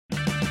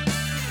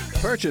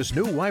Purchase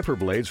new wiper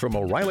blades from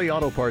O'Reilly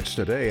Auto Parts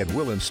today and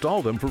we'll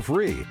install them for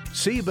free.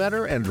 See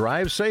better and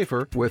drive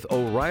safer with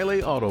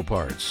O'Reilly Auto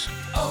Parts.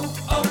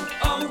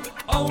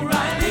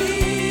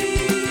 O'Reilly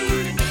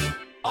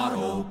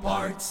Auto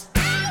Parts.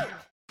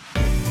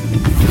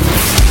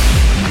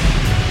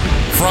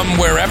 From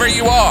wherever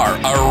you are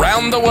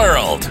around the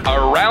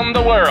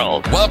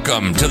world,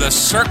 welcome to the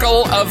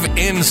Circle of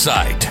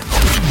Insight,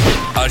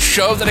 a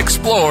show that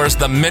explores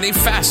the many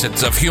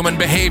facets of human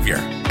behavior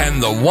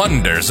and the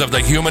wonders of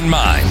the human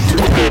mind.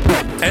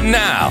 And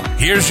now,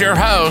 here's your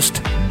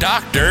host,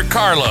 Dr.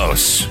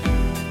 Carlos.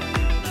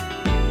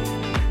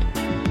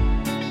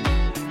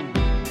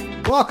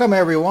 Welcome,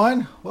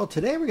 everyone. Well,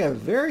 today we got a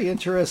very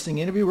interesting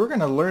interview. We're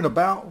going to learn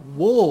about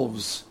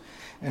wolves.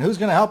 And who's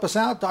going to help us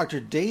out? Dr.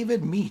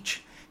 David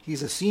Meech.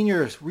 He's a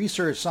senior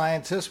research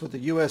scientist with the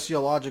U.S.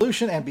 Geological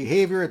Evolution and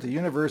Behavior at the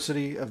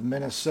University of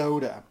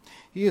Minnesota.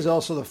 He is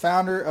also the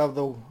founder of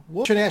the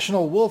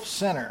International Wolf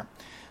Center.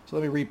 So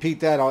let me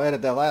repeat that. I'll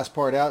edit that last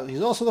part out.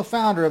 He's also the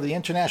founder of the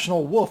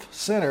International Wolf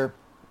Center.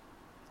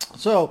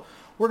 So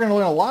we're going to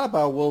learn a lot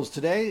about wolves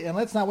today, and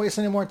let's not waste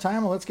any more time,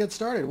 and let's get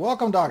started.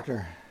 Welcome,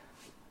 Doctor.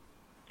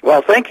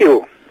 Well, thank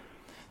you.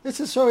 This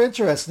is so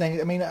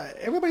interesting. I mean,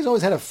 everybody's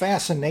always had a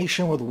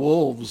fascination with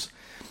wolves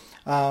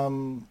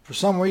for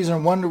some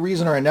reason, one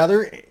reason or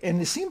another, and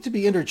they seem to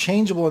be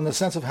interchangeable in the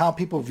sense of how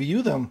people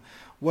view them,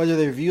 whether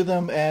they view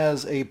them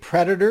as a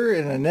predator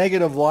in a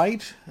negative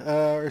light,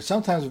 or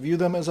sometimes view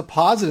them as a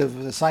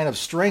positive, a sign of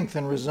strength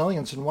and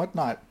resilience and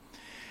whatnot.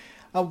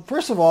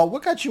 First of all,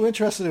 what got you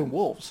interested in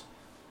wolves?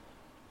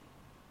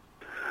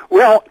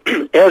 Well,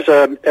 as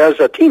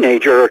a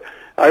teenager,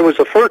 I was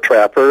a fur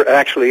trapper.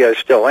 Actually, I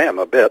still am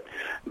a bit,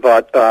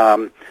 but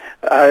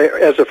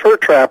as a fur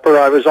trapper,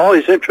 I was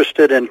always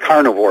interested in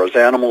carnivores,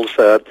 animals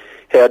that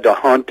had to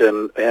hunt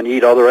and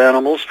eat other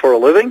animals for a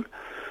living,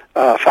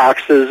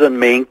 foxes and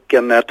mink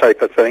and that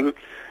type of thing.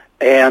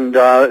 And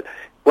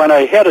when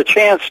I had a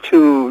chance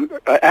to,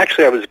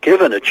 actually I was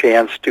given a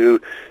chance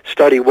to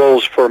study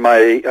wolves for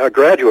my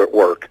graduate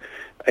work,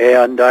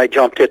 and I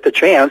jumped at the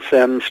chance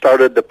and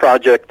started the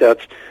project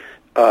that's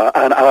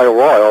on Isle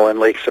Royale in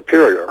Lake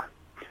Superior.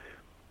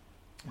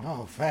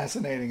 Oh,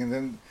 fascinating. And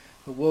then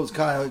the wolves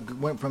kind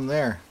of went from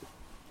there.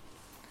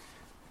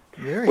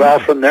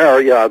 From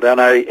there, yeah, then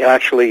I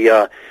actually,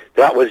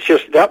 that was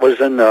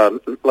in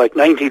like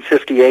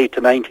 1958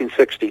 to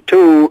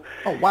 1962.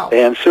 Oh, wow.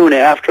 And soon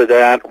after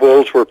that,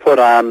 wolves were put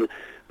on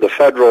the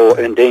federal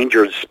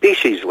endangered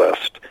species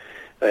list.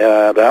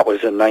 That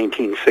was in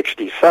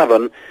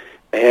 1967.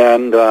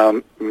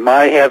 And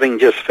my having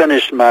just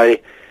finished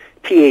my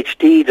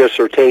PhD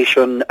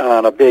dissertation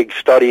on a big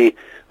study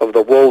of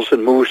the wolves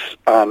and moose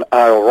on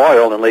Isle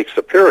Royale in Lake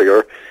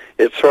Superior,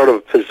 it sort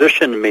of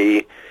positioned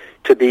me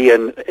to be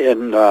in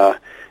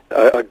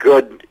a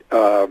good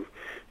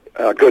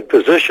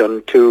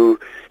position to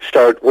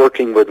start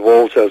working with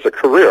wolves as a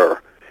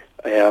career.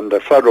 And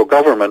the federal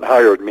government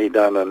hired me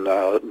then in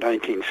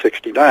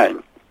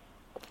 1969,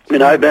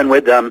 and I've been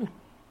with them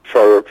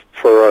for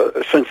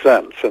since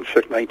then, since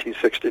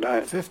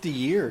 1969. 50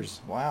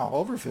 years. Wow,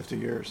 over 50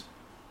 years.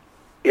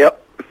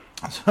 Yep.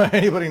 So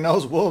anybody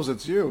knows wolves,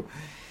 it's you.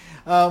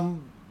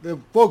 The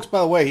folks,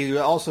 by the way, he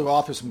also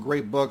authored some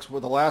great books.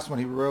 Well, the last one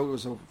he wrote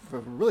was a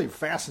really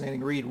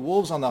fascinating read,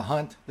 Wolves on the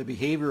Hunt, The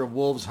Behavior of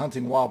Wolves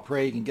Hunting Wild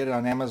Prey. You can get it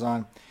on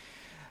Amazon.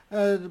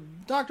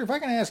 Doctor, if I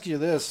can ask you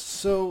this,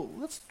 so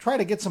let's try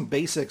to get some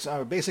basic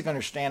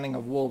understanding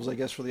of wolves, I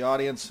guess, for the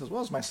audience, as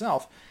well as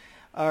myself.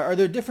 Are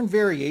there different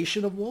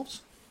variation of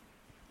wolves?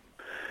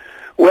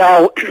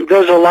 Well,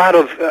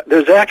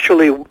 there's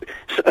actually,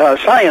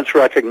 science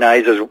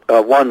recognizes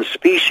one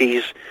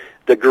species,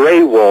 the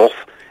gray wolf,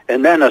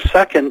 and then a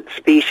second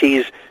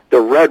species, the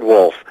red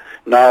wolf.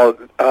 Now,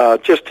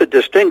 just to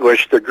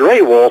distinguish, the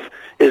gray wolf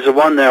is the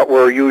one that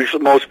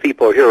most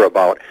people hear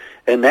about,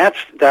 and that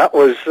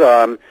was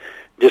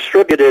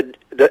distributed.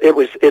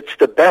 It's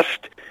the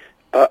best.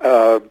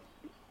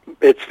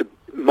 It's the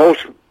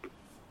most.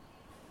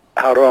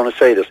 How do I want to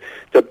say this?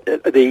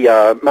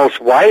 The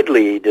most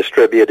widely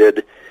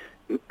distributed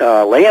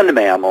land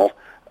mammal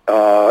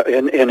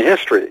in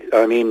history.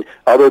 I mean,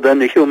 other than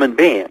the human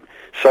being.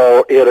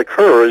 So it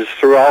occurs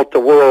throughout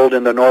the world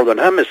in the northern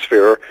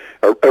hemisphere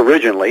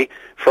originally,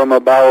 from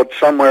about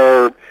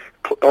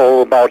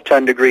about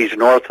 10 degrees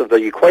north of the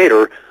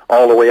equator,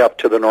 all the way up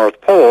to the North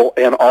Pole,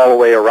 and all the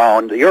way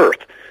around the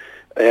Earth.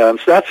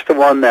 And so that's the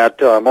one that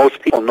most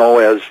people know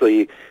as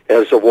the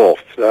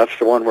wolf. That's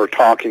the one we're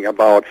talking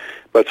about.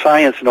 But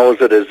science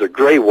knows it as the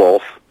gray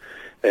wolf,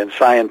 and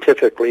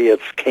scientifically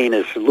it's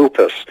Canis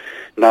lupus.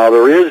 Now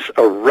there is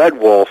a red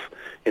wolf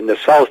in the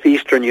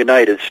southeastern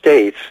United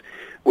States,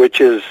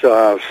 which is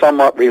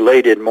somewhat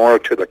related more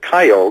to the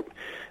coyote,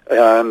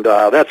 and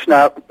that's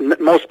not.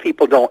 Most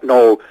people don't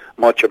know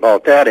much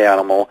about that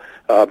animal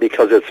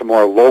because it's a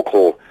more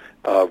local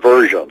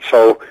version.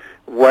 So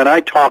when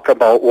I talk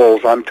about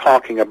wolves, I'm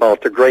talking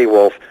about the gray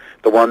wolf,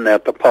 the one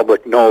that the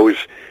public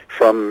knows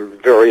from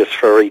various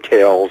fairy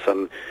tales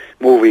and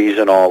movies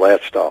and all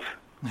that stuff.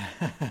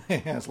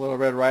 Yes, Little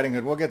Red Riding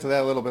Hood. We'll get to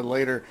that a little bit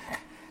later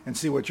and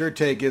see what your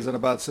take is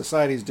about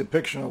society's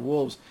depiction of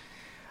wolves.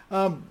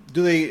 Are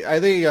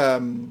they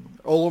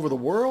all over the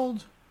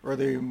world, or are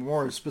they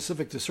more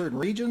specific to certain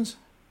regions?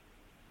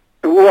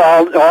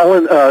 Well, all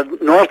in,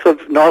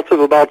 north of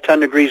about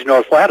 10 degrees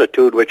north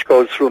latitude, which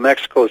goes through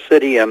Mexico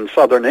City and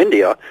southern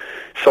India.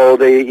 So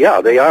they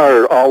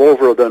are all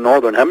over the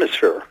northern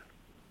hemisphere.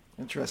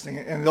 Interesting.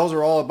 And those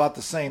are all about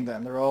the same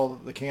then? They're all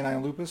the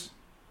canine lupus?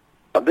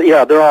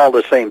 Yeah, they're all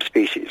the same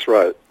species,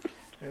 right.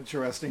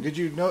 Interesting. Did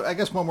you know, I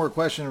guess one more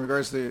question in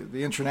regards to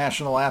the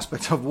international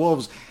aspect of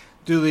wolves.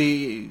 Do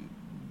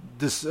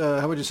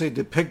how would you say,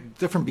 depict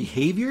different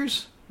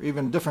behaviors, or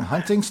even different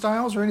hunting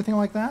styles or anything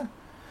like that?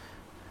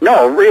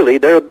 No, really,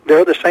 they're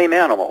the same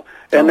animal,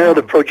 and they're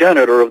the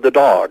progenitor of the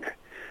dog,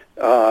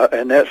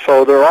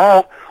 so they're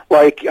all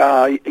like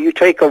you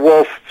take a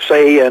wolf,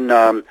 say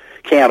in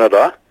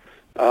Canada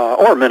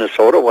or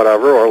Minnesota,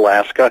 whatever, or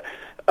Alaska.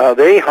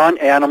 They hunt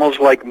animals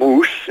like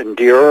moose and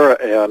deer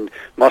and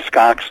musk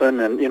oxen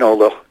and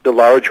the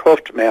large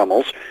hoofed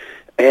mammals,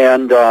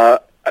 and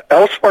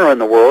elsewhere in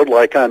the world,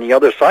 like on the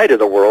other side of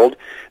the world,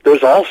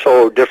 there's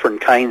also different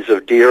kinds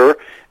of deer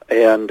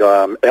and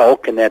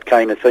elk and that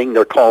kind of thing.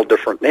 They're called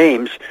different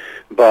names,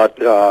 but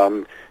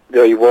the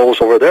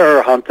wolves over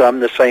there hunt them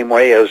the same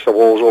way as the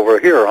wolves over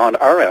here hunt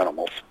our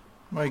animals.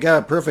 Well, you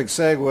got a perfect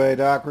segue,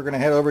 Doc. We're going to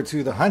head over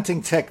to the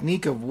hunting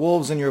technique of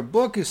wolves. In your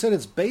book, you said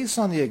it's based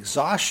on the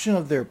exhaustion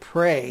of their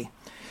prey,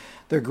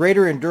 their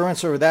greater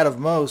endurance over that of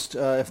most,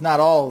 if not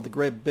all, of the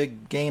great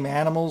big game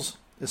animals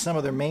is some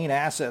of their main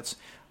assets.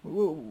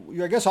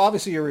 I guess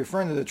obviously you're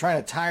referring to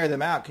trying to tire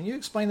them out. Can you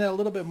explain that a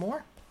little bit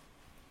more?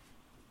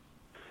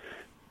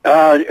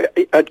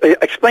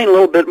 Explain a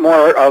little bit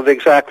more of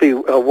exactly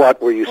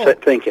what were you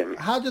thinking.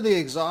 How do they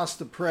exhaust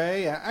the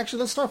prey? Actually,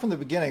 let's start from the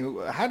beginning.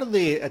 How do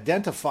they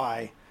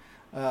identify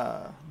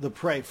the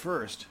prey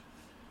first?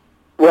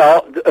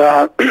 Well,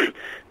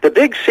 the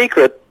big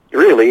secret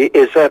really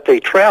is that they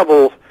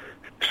travel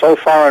so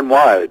far and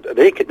wide.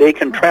 They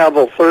can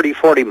travel 30,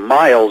 40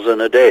 miles in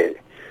a day.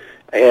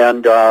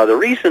 And the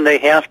reason they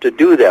have to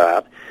do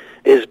that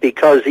is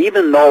because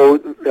even though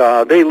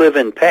they live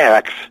in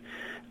packs,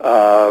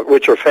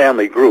 which are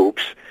family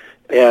groups,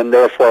 and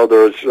therefore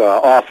there's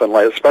often,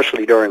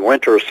 especially during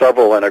winter,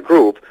 several in a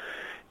group.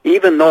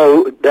 Even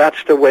though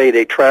that's the way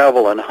they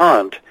travel and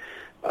hunt,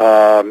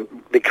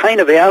 the kind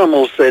of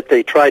animals that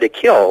they try to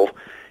kill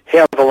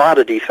have a lot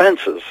of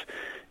defenses,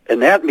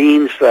 and that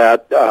means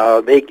that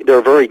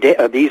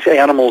these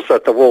animals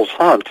that the wolves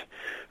hunt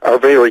are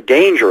very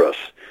dangerous.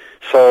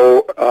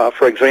 So,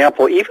 for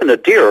example, even a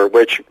deer,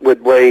 which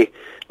would weigh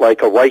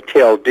like a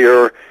white-tailed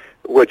deer,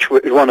 which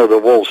is one of the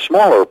wolf's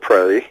smaller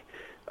prey,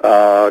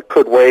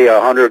 could weigh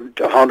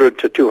 100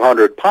 to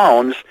 200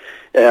 pounds,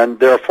 and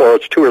therefore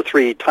it's 2 or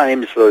 3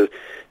 times the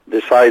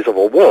size of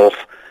a wolf.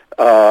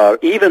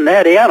 Even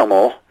that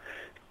animal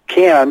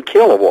can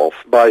kill a wolf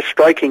by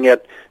striking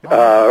it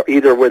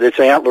either with its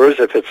antlers,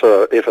 if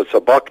it's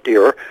a buck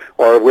deer,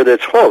 or with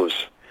its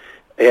hooves.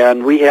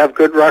 And we have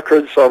good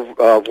records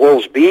of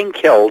wolves being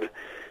killed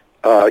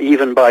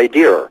even by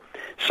deer.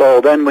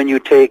 So then when you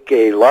take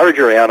a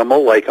larger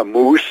animal like a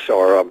moose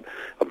or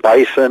a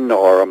bison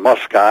or a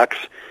muskox,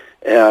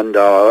 and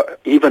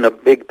even a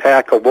big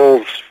pack of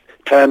wolves,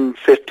 10,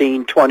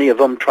 15, 20 of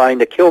them trying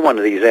to kill one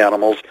of these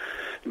animals,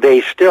 they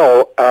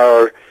still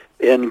are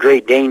in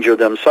great danger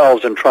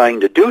themselves in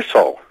trying to do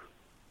so.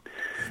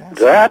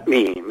 That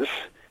means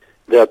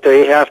that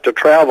they have to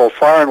travel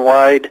far and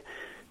wide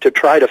to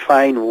try to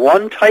find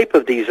one type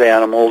of these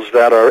animals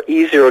that are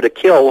easier to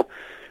kill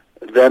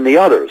than the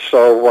others.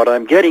 So what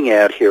I'm getting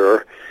at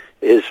here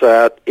is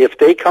that if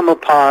they come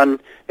upon,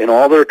 in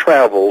all their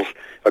travels,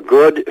 a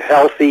good,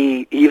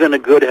 healthy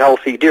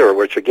deer,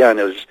 which again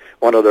is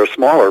one of their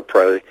smaller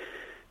prey,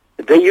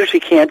 they usually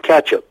can't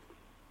catch it.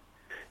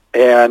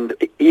 And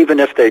even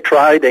if they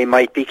try, they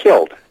might be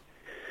killed.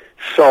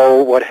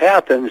 So what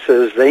happens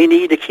is they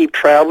need to keep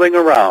traveling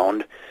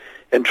around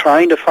and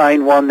trying to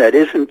find one that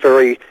isn't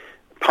very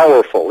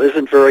powerful,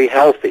 isn't very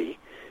healthy.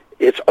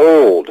 It's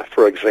old,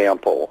 for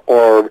example,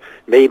 or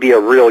maybe a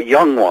real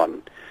young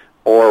one,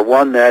 or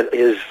one that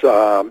is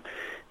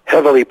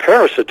heavily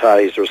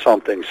parasitized or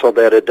something, so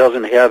that it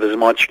doesn't have as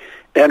much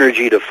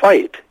energy to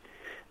fight.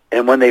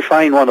 And when they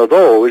find one of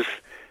those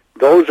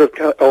are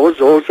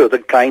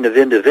the kind of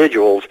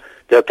individuals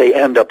that they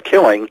end up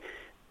killing,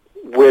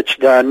 which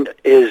then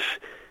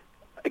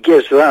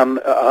gives them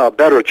a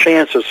better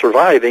chance of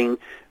surviving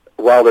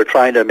while they're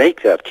trying to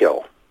make that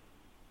kill.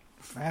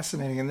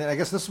 Fascinating. And I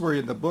guess this is where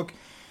in the book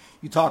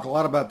you talk a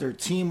lot about their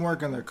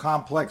teamwork and their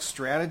complex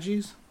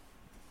strategies.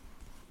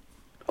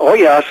 Oh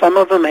yeah, some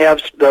of them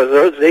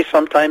they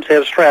sometimes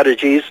have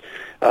strategies.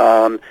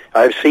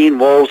 I've seen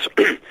wolves,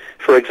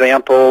 for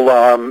example,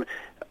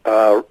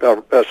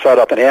 set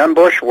up an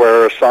ambush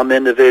where some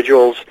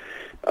individuals,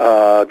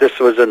 this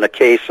was in the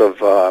case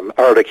of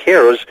Arctic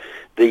hares,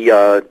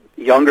 the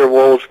younger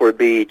wolves would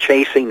be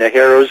chasing the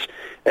hares,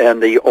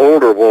 and the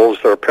older wolves,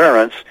 their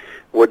parents,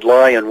 would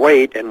lie in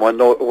wait, and when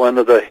one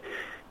of the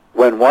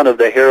when one of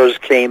the hares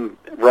came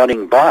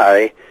running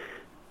by,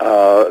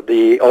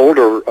 the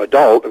older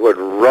adult would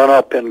run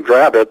up and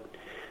grab it,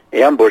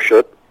 ambush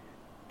it,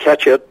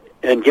 catch it,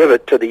 and give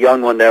it to the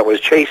young one that was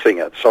chasing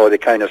it. So they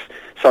kind of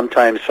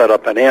sometimes set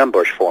up an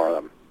ambush for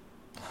them.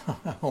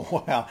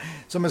 Wow.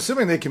 So I'm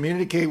assuming they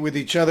communicate with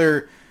each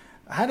other.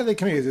 How do they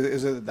communicate?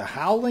 Is it the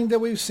howling that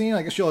we've seen?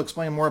 I guess you'll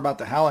explain more about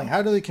the howling.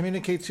 How do they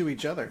communicate to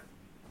each other?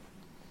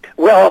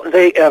 Well,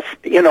 I'm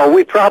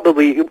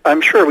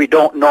sure we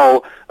don't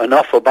know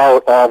enough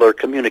about all their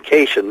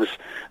communications,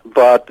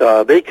 but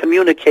they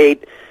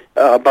communicate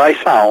by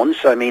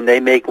sounds. I mean, they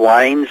make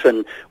whines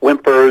and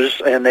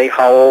whimpers, and they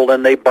howl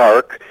and they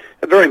bark,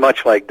 very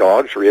much like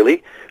dogs,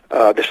 really.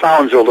 The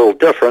sounds are a little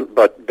different,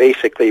 but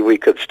basically we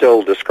could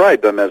still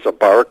describe them as a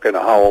bark and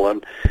a howl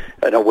and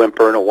a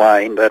whimper and a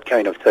whine, that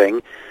kind of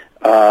thing.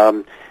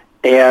 And,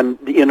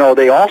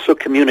 they also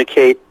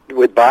communicate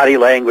with body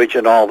language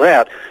and all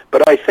that.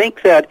 But I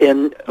think that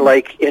in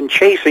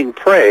chasing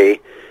prey,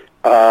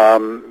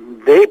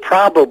 they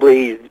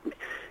probably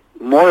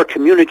more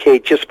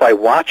communicate just by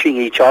watching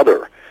each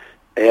other.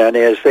 And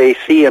as they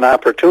see an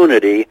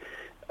opportunity,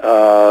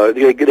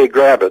 they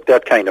grab it,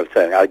 that kind of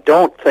thing. I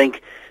don't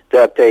think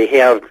that they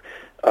have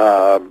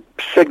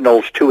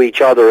signals to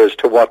each other as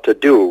to what to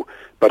do,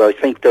 but I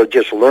think they'll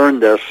just learn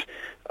this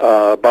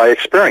by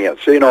experience.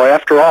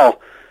 After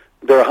all,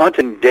 they're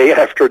hunting day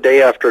after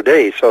day after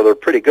day, so they're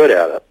pretty good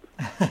at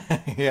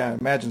it. Yeah, I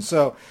imagine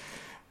so.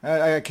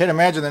 I can't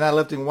imagine they're not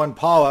lifting one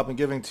paw up and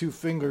giving two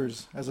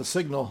fingers as a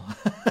signal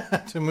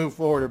to move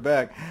forward or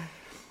back.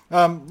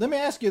 Let me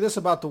ask you this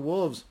about the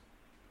wolves.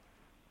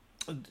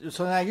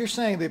 So now you're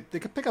saying they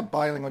could pick up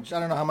body language. I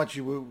don't know how much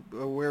you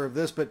were aware of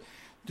this, but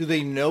do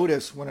they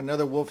notice when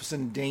another wolf is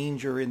in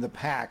danger in the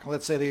pack?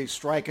 Let's say they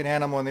strike an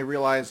animal and they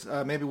realize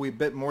maybe we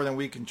bit more than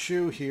we can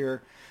chew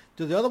here.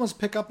 Do the other ones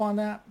pick up on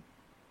that?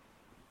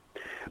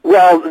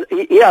 Well,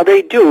 yeah,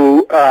 they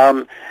do.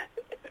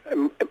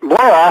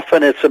 More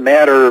often it's a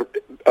matter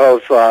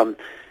of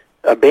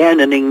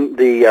abandoning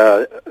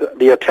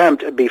the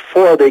attempt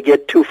before they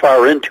get too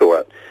far into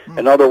it.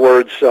 In other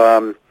words,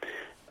 for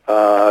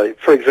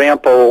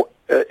example,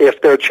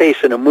 if they're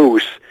chasing a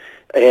moose,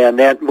 and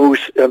that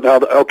moose,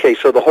 okay,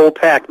 so the whole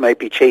pack might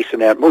be chasing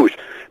that moose.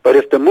 But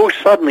if the moose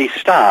suddenly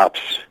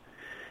stops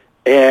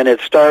and it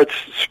starts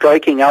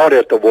striking out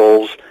at the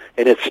wolves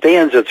and it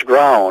stands its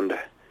ground,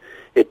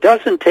 it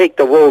doesn't take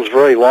the wolves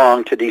very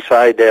long to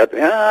decide that,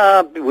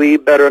 we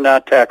better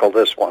not tackle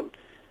this one.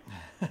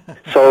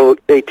 So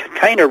they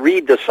kind of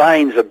read the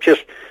signs of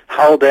just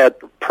how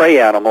that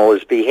prey animal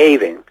is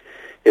behaving.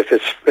 If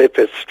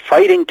it's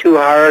fighting too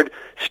hard,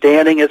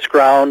 standing its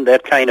ground,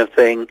 that kind of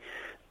thing,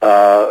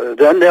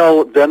 then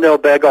they'll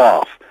beg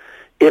off.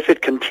 If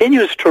it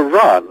continues to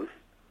run,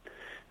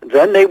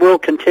 then they will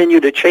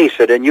continue to chase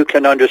it, and you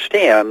can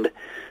understand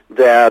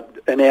that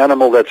an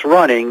animal that's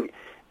running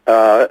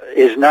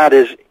is not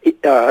as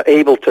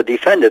able to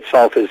defend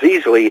itself as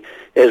easily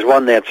as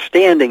one that's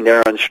standing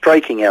there and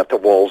striking at the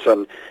wolves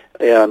and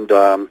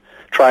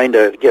trying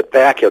to get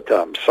back at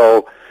them.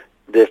 So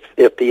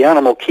if the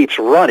animal keeps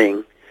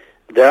running,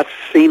 that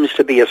seems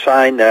to be a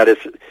sign that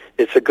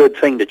it's a good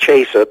thing to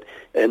chase it,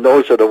 and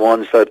those are the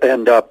ones that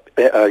end up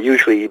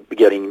usually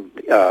getting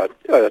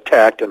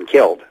attacked and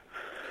killed.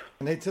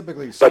 And they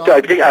typically. But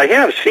I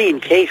have seen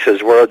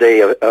cases where they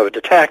have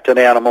attacked an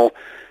animal,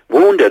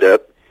 wounded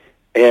it,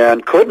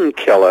 and couldn't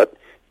kill it,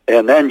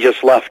 and then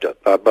just left it.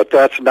 But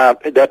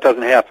that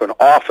doesn't happen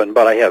often,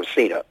 but I have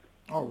seen it.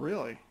 Oh,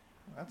 really?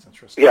 That's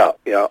interesting. Yeah.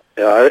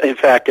 In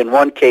fact, in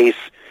one case,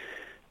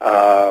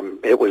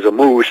 it was a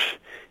moose,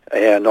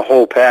 and the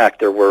whole pack,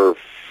 there were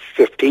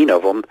 15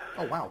 of them.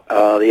 Oh,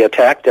 wow. They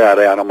attacked that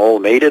animal,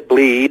 made it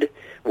bleed,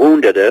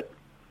 wounded it,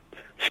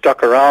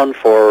 stuck around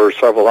for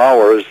several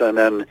hours, and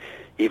then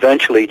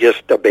eventually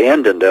just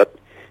abandoned it.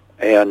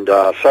 And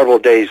several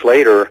days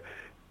later,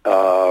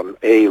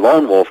 a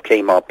lone wolf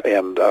came up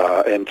and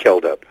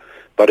killed it.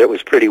 But it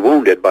was pretty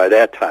wounded by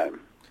that time.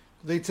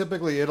 They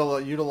typically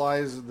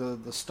utilize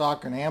the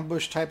stalk and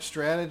ambush type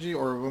strategy,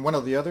 or one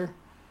or the other?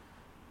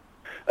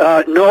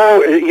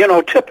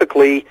 No,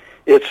 typically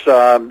it's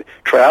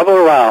travel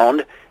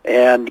around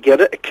and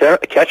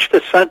catch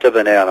the scent of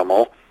an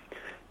animal,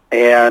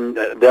 and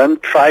then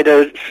try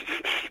to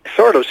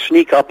sort of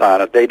sneak up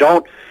on it. They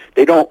don't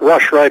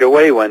rush right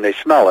away when they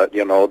smell it.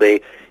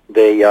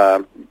 They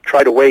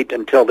try to wait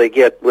until they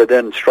get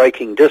within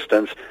striking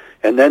distance,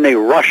 and then they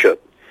rush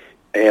it.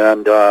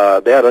 And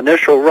that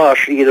initial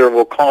rush either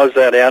will cause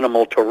that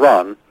animal to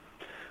run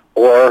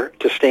or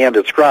to stand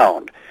its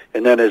ground.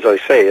 And then, as I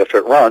say, if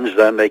it runs,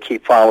 then they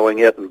keep following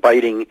it and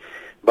biting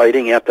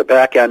at the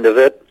back end of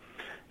it,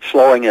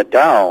 slowing it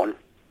down.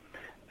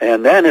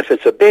 And then if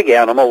it's a big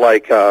animal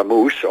like a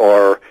moose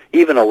or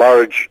even a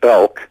large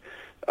elk,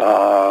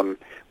 one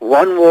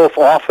wolf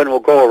often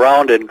will go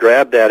around and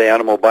grab that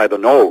animal by the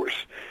nose,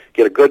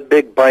 get a good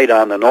big bite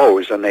on the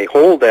nose, and they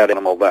hold that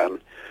animal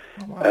then.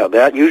 Oh, wow.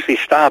 That usually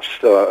stops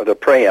the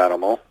prey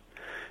animal.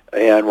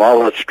 And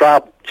while it's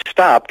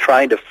stopped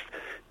trying to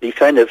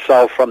defend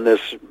itself from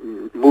this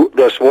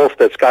wolf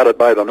that's got it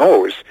by the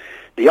nose.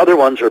 The other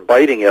ones are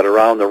biting it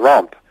around the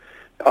rump,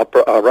 up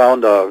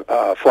around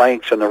the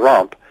flanks and the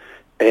rump,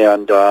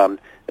 and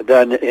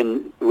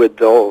then with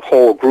the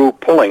whole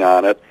group pulling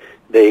on it,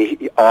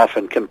 they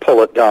often can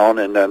pull it down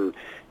and then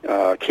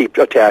keep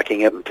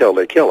attacking it until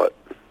they kill it.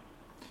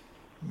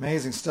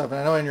 Amazing stuff. And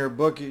I know in your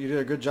book you did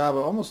a good job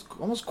of almost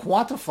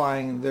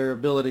quantifying their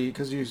ability,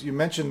 because you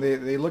mentioned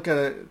they look at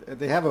it,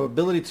 they have an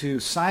ability to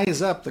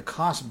size up the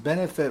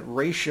cost-benefit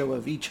ratio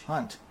of each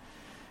hunt,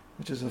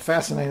 which is a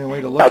fascinating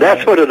way to look at it.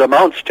 That's what it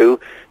amounts to.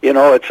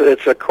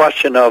 It's a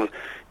question of,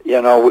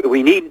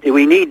 we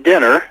need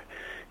dinner.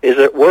 Is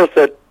it worth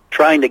it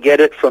trying to get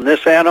it from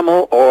this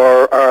animal,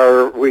 or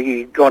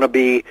is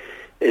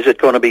it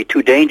going to be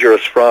too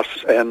dangerous for us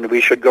and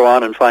we should go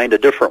on and find a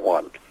different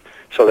one?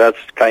 So that's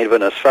kind of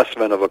an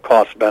assessment of a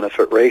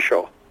cost-benefit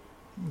ratio.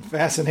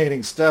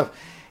 Fascinating stuff.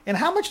 And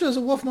how much does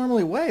a wolf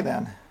normally weigh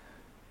then?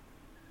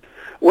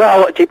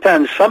 Well, it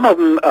depends. Some of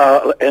them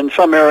in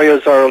some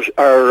areas are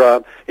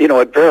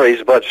it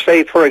varies. But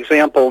say, for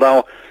example,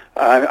 now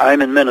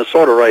I'm in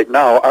Minnesota right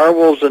now. Our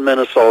wolves in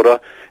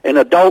Minnesota, an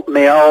adult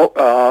male,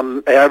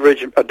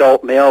 average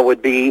adult male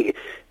would be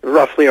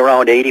roughly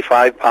around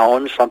 85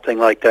 pounds, something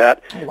like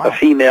that. Oh, wow. A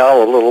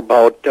female, a little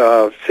about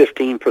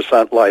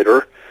 15%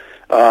 lighter.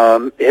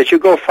 As you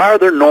go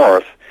farther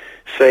north,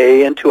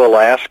 say into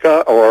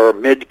Alaska or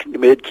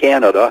mid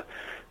Canada,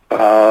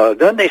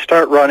 then they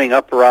start running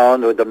up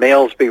around. The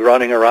males be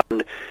running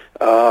around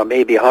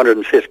maybe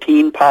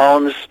 115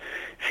 pounds,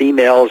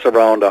 females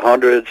around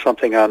 100,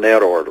 something on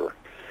that order.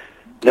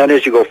 Then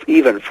as you go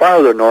even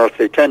farther north,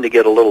 they tend to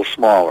get a little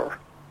smaller.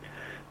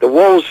 The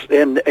wolves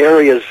in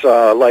areas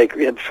like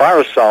in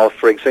far south,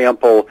 for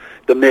example,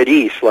 the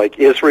Mideast, like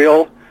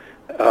Israel,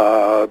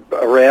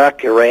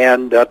 Iraq,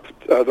 Iran,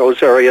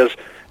 those areas,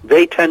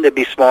 they tend to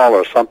be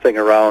smaller, something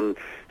around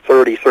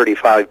 30,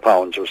 35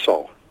 pounds or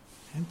so.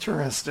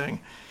 Interesting.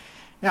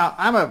 Now,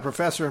 I'm a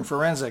professor in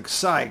forensic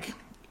psych,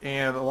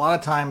 and a lot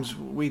of times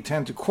we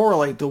tend to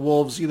correlate the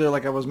wolves either,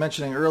 like I was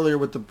mentioning earlier,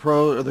 with the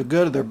pro or the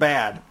good or the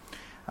bad.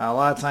 A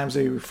lot of times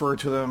they refer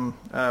to them,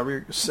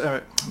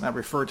 not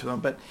refer to them,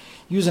 but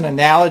use an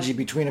analogy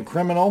between a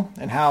criminal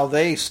and how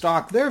they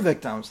stalk their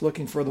victims,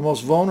 looking for the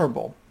most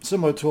vulnerable,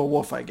 similar to a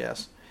wolf, I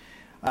guess.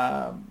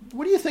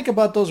 What do you think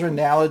about those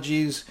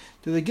analogies?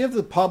 Do they give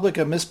the public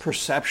a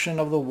misperception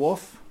of the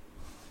wolf?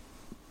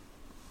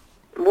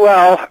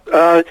 Well,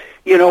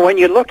 when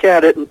you look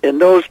at it in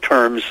those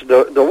terms,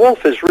 the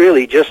wolf is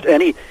really just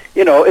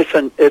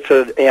it's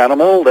an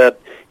animal that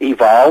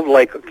evolved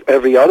like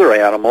every other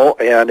animal,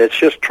 and it's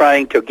just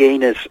trying to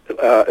gain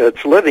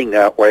its living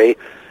that way.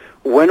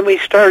 When we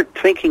start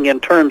thinking in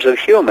terms of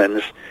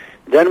humans,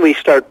 then we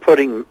start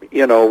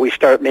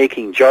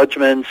making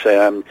judgments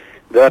and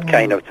that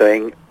kind of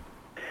thing.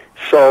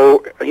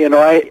 So,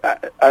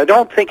 I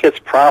don't think it's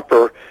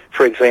proper,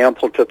 for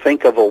example, to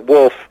think of a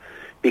wolf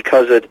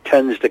because it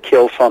tends to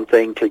kill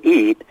something to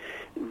eat,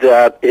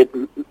 that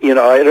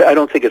I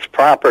don't think it's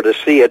proper to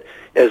see it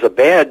as a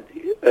bad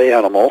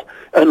animal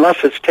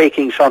unless it's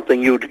taking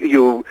something that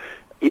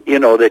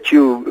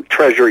you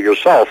treasure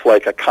yourself,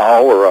 like a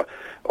cow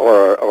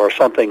or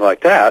something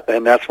like that.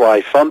 And that's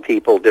why some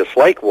people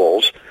dislike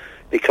wolves,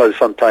 because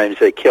sometimes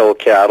they kill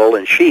cattle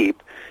and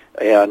sheep,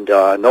 and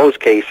in those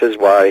cases,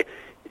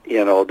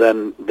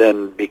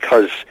 then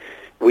because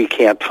we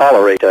can't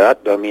tolerate that,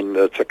 I mean,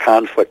 it's a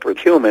conflict with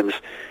humans,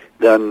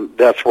 then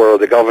that's where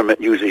the government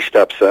usually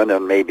steps in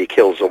and maybe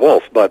kills the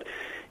wolf. But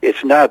it's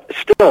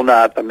still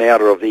not a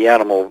matter of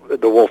the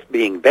wolf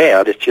being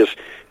bad. It's just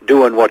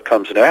doing what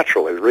comes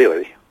naturally,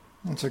 really.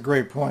 That's a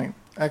great point.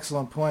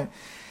 Excellent point.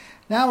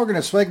 Now we're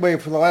going to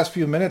segue for the last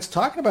few minutes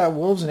talking about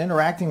wolves and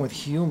interacting with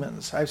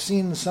humans. I've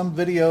seen some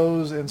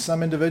videos and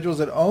some individuals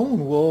that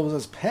own wolves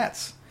as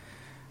pets.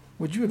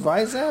 Would you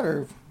advise that,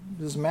 or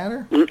does it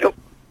matter?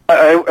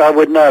 I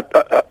would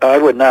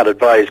not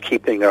advise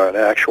keeping an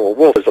actual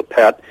wolf as a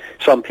pet.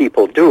 Some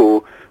people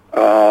do.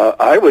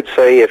 I would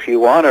say if you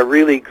want a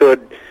really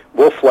good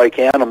wolf-like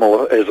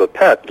animal as a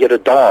pet, get a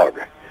dog,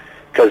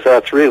 because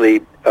that's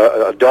really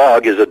a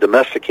dog is a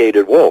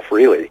domesticated wolf,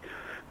 really,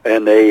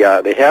 and they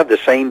have the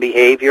same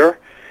behavior.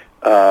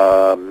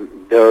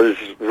 There's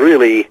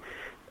really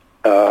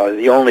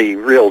the only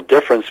real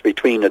difference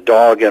between a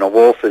dog and a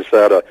wolf is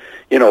that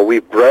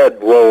we've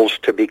bred wolves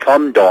to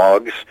become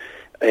dogs,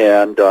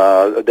 and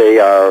they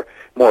are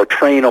more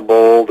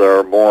trainable.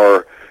 They're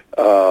more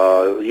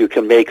you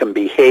can make them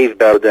behave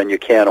better than you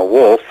can a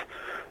wolf.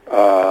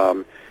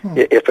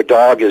 If a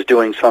dog is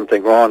doing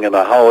something wrong in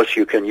the house,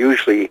 you can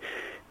usually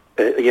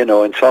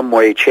in some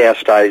way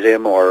chastise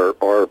him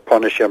or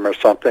punish him or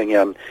something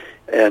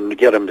and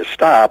get him to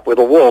stop. With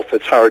a wolf,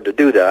 it's hard to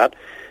do that.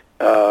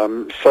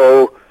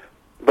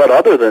 But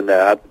other than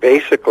that,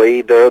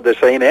 basically, they're the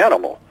same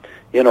animal.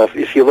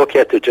 If you look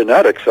at the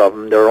genetics of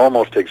them, they're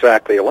almost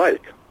exactly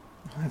alike.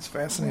 That's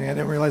fascinating. I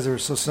didn't realize they were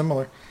so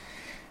similar.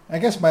 I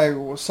guess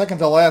my second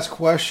to last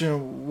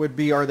question would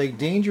be, are they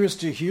dangerous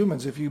to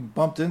humans if you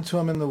bumped into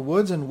them in the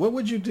woods, and what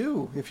would you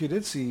do if you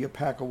did see a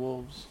pack of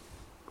wolves?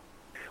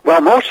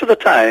 Well, most of the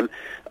time,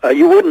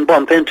 you wouldn't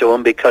bump into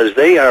them because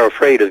they are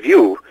afraid of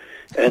you,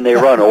 and they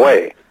run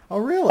away. Oh,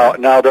 really?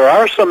 Now, there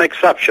are some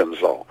exceptions,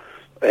 though,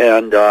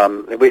 and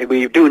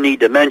we do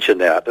need to mention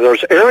that.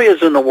 There's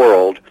areas in the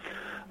world,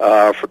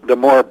 for the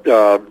more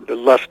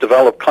less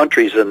developed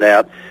countries than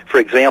that, for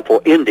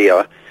example,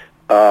 India,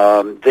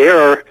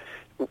 there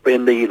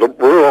in the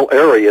rural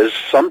areas,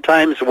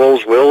 sometimes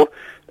wolves will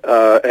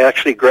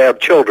actually grab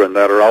children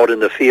that are out in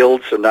the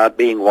fields and not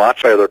being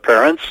watched by their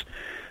parents,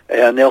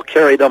 and they'll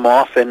carry them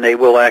off, and they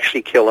will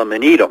actually kill them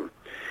and eat them.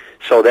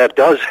 So that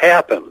does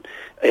happen.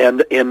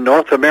 And in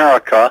North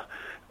America,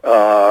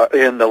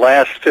 in the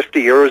last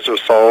 50 years or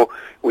so,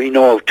 we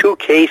know of 2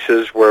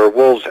 cases where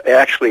wolves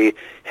actually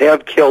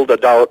have killed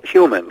adult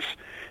humans,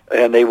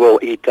 and they will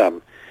eat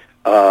them.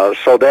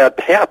 So that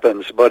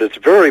happens, but it's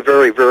very,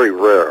 very, very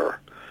rare.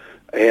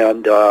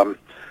 And,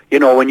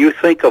 when you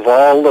think of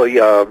all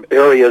the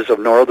areas of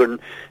northern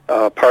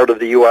part of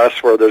the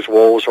U.S. where there's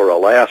wolves, or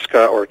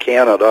Alaska or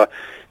Canada,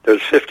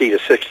 there's 50 to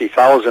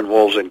 60,000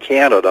 wolves in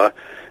Canada.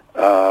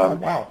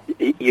 Wow.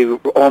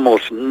 You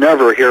almost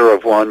never hear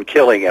of one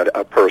killing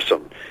a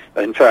person.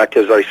 In fact,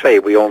 as I say,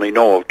 we only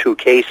know of 2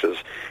 cases.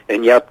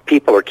 And yet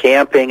people are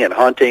camping and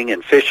hunting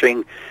and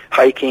fishing,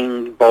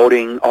 hiking,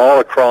 boating all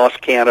across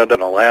Canada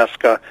and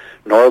Alaska,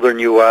 northern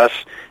U.S.,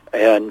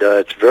 and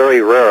it's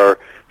very rare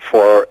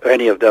for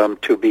any of them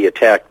to be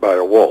attacked by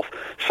a wolf.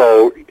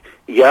 So,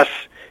 yes,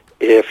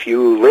 if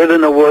you live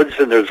in the woods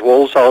and there's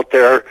wolves out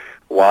there,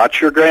 watch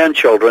your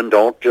grandchildren.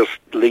 Don't just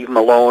leave them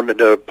alone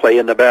to play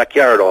in the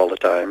backyard all the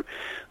time.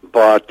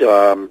 But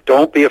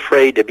don't be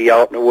afraid to be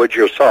out in the woods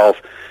yourself.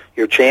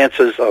 Your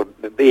chances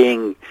of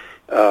being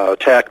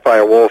attacked by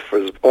a wolf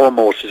is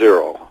almost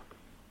 0.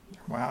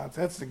 Wow,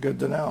 that's good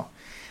to know.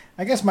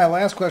 I guess my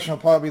last question will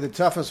probably be the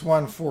toughest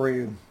one for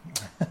you.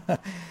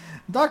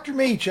 Dr.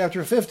 Meech,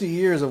 after 50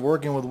 years of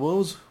working with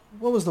wolves,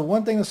 what was the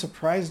one thing that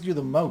surprised you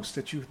the most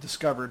that you've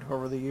discovered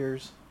over the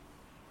years?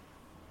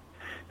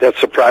 That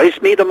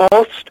surprised me the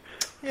most?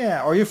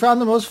 Yeah, or you found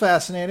the most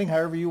fascinating,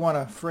 however you want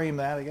to frame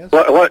that, I guess.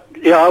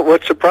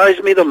 What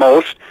surprised me the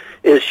most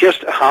is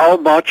just how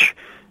much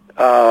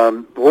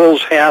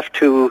wolves have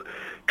to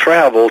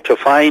travel to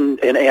find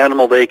an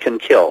animal they can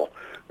kill.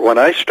 When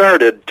I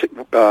started,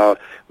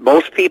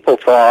 most people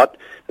thought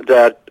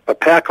that a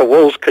pack of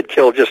wolves could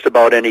kill just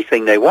about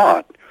anything they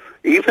want.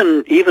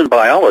 Even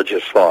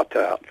biologists thought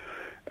that.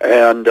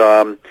 And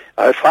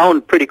I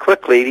found pretty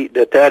quickly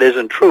that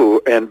isn't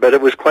true, but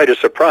it was quite a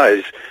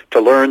surprise to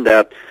learn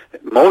that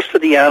most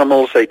of the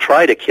animals they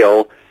try to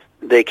kill,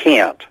 they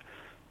can't.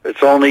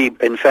 It's only,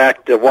 in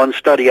fact, the one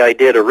study I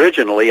did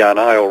originally on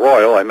Isle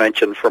Royal, I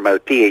mentioned for my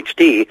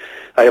PhD,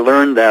 I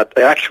learned that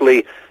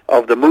actually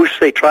of the moose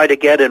they try to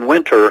get in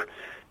winter,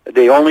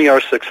 they only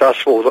are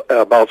successful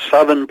about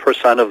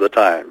 7% of the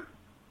time.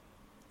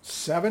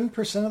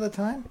 7% of the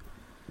time?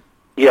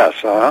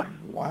 Yes,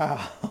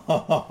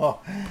 Wow.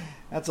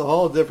 That's a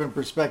whole different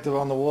perspective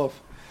on the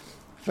wolf.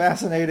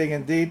 Fascinating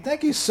indeed.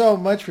 Thank you so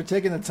much for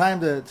taking the time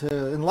to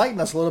enlighten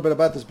us a little bit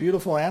about this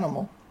beautiful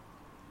animal.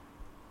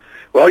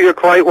 Well, you're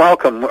quite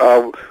welcome.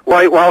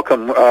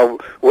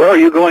 Where are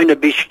you going to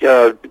be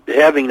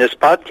having this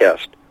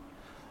podcast?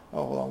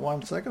 Oh, hold on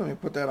one second. Let me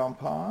put that on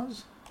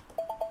pause.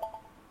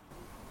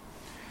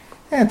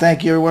 And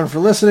thank you, everyone, for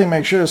listening.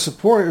 Make sure to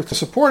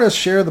support us,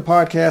 share the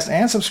podcast,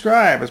 and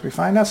subscribe as we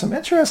find out some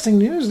interesting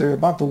news there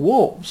about the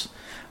wolves.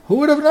 Who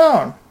would have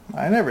known?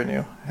 I never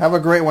knew. Have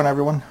a great one,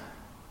 everyone.